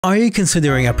Are you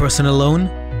considering a personal loan,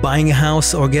 buying a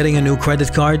house, or getting a new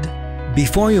credit card?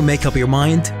 Before you make up your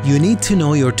mind, you need to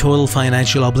know your total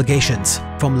financial obligations,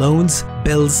 from loans,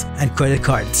 bills, and credit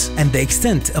cards, and the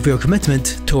extent of your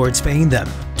commitment towards paying them,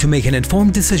 to make an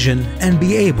informed decision and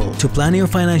be able to plan your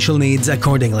financial needs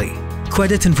accordingly.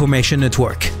 Credit Information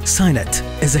Network,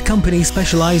 CINET, is a company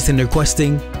specialized in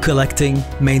requesting, collecting,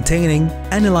 maintaining,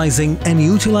 analyzing, and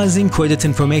utilizing credit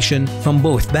information from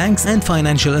both banks and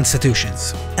financial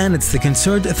institutions. And it's the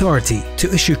concerned authority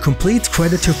to issue complete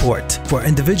credit report for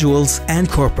individuals and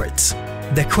corporates.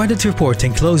 The credit report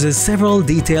encloses several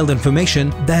detailed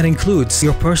information that includes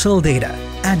your personal data,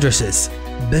 addresses,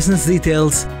 business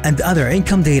details, and other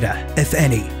income data, if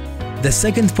any. The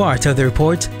second part of the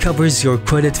report covers your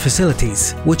credit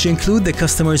facilities, which include the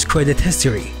customer's credit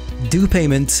history, due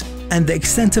payments, and the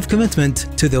extent of commitment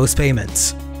to those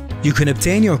payments. You can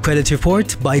obtain your credit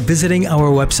report by visiting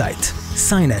our website,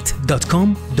 cinet.com.kw,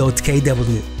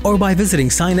 or by visiting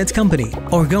CINET Company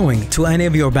or going to any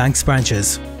of your bank's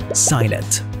branches.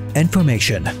 CINET.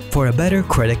 Information for a better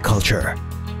credit culture.